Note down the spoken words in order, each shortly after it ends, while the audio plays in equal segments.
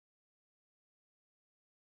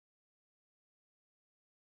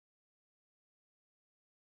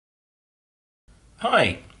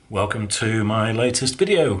Hi, welcome to my latest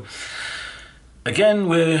video. Again,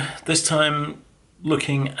 we're this time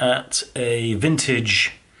looking at a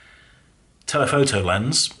vintage telephoto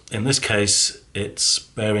lens. In this case, it's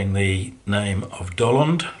bearing the name of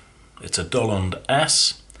Dollond. It's a Dollond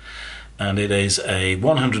S, and it is a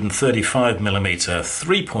 135mm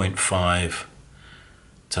 3.5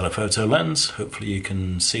 telephoto lens. Hopefully you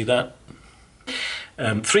can see that.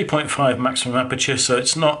 3.5 maximum aperture, so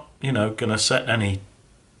it's not, going to set any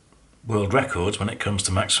world records when it comes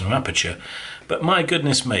to maximum aperture. But my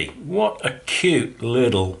goodness me, what a cute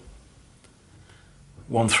little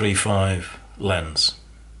 135 lens.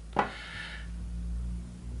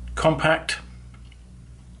 Compact,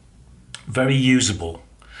 very usable.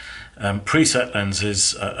 Preset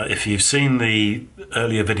lenses, if you've seen the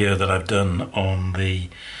earlier video that I've done on the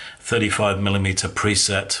 35mm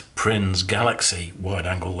preset Prins Galaxy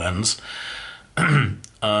wide-angle lens,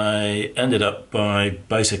 I ended up by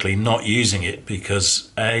basically not using it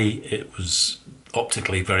because A, it was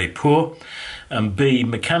optically very poor, and B,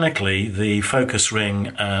 mechanically the focus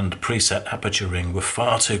ring and preset aperture ring were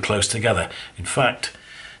far too close together. In fact,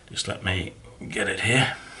 just let me get it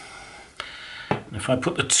here. If I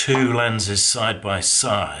put the two lenses side by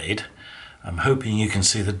side, I'm hoping you can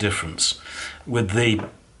see the difference. With the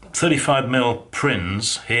 35mm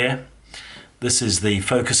Prins here, this is the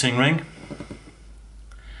focusing ring,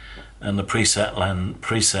 and the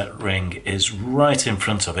preset ring is right in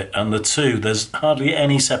front of it, and the two, there's hardly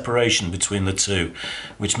any separation between the two,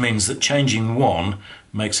 which means that changing one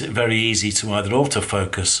makes it very easy to either alter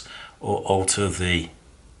focus or alter the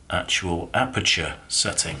actual aperture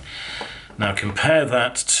setting. Now compare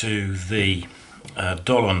that to the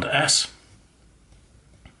Dollond S.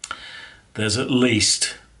 There's at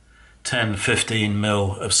least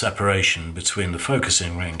 10-15mm of separation between the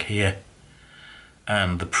focusing ring here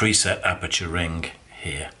and the preset aperture ring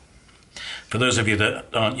here. For those of you that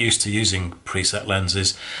aren't used to using preset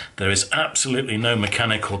lenses, there is absolutely no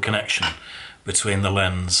mechanical connection between the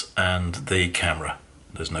lens and the camera.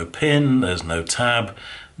 There's no pin, there's no tab,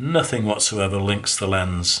 nothing whatsoever links the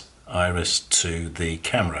lens iris to the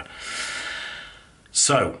camera.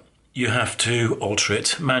 So you have to alter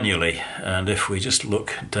it manually, and if we just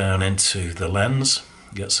look down into the lens,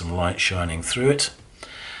 get some light shining through it,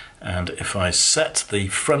 and if I set the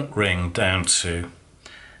front ring down to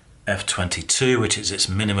f22, which is its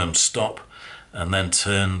minimum stop, and then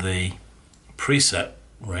turn the preset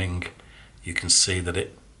ring, you can see that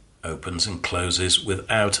it opens and closes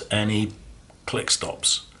without any click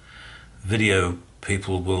stops. Video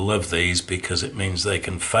people will love these because it means they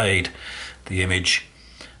can fade the image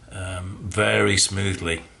very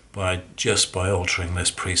smoothly just by altering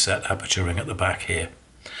this preset aperture ring at the back here.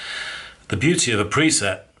 The beauty of a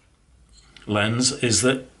preset lens is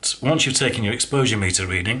that once you've taken your exposure meter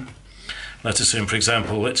reading, let's assume for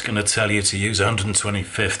example it's going to tell you to use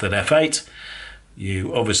 125th at f8,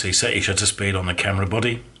 you obviously set your shutter speed on the camera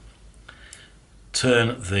body,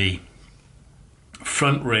 turn the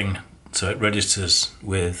front ring so it registers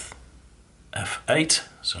with f8,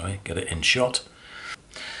 get it in shot.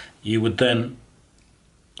 You would then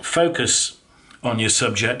focus on your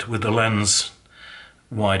subject with the lens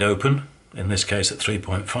wide open, in this case at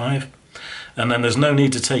 3.5, and then there's no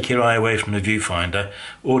need to take your eye away from the viewfinder.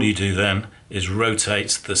 All you do then is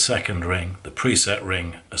rotate the second ring, the preset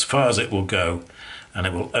ring, as far as it will go, and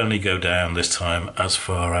it will only go down this time as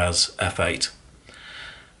far as f8.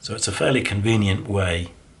 So it's a fairly convenient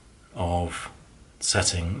way of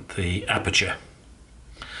setting the aperture.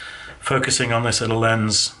 Focusing on this little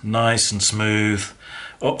lens, nice and smooth.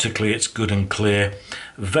 Optically it's good and clear.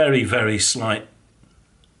 Very, very slight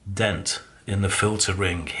dent in the filter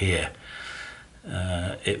ring here.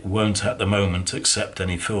 It won't at the moment accept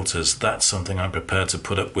any filters. That's something I'm prepared to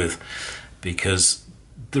put up with because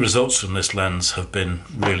the results from this lens have been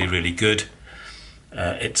really, really good.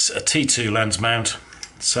 It's a T2 lens mount,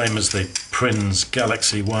 same as the Prins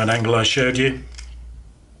Galaxy wide angle I showed you.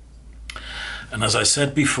 And as I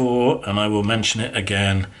said before, and I will mention it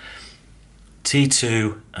again,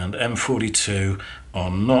 T2 and M42 are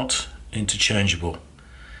not interchangeable.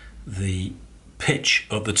 The pitch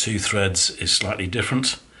of the two threads is slightly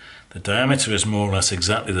different. The diameter is more or less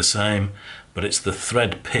exactly the same, but it's the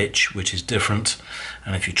thread pitch which is different.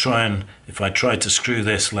 And if I tried to screw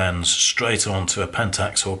this lens straight onto a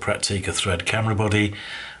Pentax or Praktica thread camera body,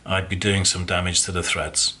 I'd be doing some damage to the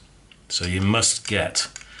threads. So you must get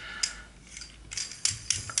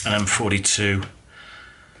an M42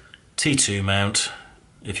 T2 mount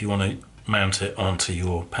if you want to mount it onto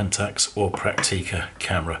your Pentax or Praktica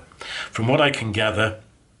camera. From what I can gather,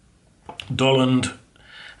 Dollond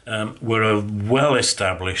We're a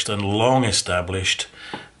well-established and long-established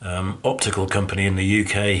optical company in the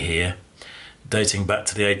UK here, dating back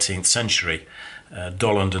to the 18th century,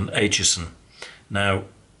 Dollond and Aitchison. Now,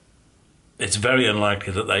 it's very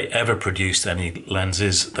unlikely that they ever produced any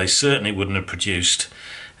lenses. They certainly wouldn't have produced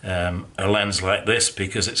a lens like this,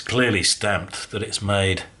 because it's clearly stamped that it's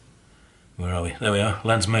made, where are we? There we are,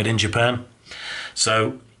 lens made in Japan.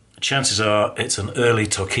 So chances are it's an early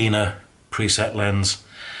Tokina preset lens.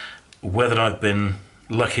 Whether I've been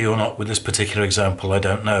lucky or not with this particular example, I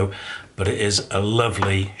don't know, but it is a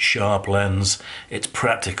lovely sharp lens. It's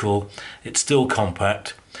practical, it's still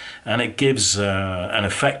compact, and it gives an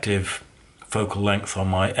effective focal length on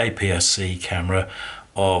my APS-C camera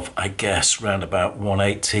of, I guess, around about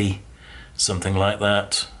 180, something like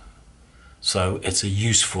that. So it's a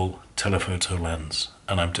useful telephoto lens,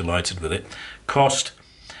 and I'm delighted with it. Cost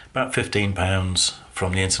about £15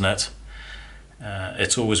 from the internet.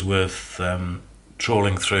 It's always worth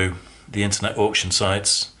trawling through the internet auction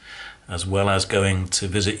sites, as well as going to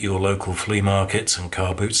visit your local flea markets and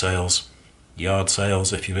car boot sales, yard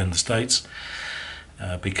sales if you're in the States,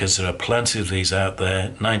 because there are plenty of these out there.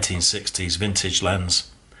 1960s vintage lens,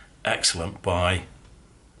 excellent buy.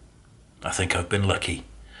 I think I've been lucky.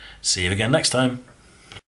 See you again next time.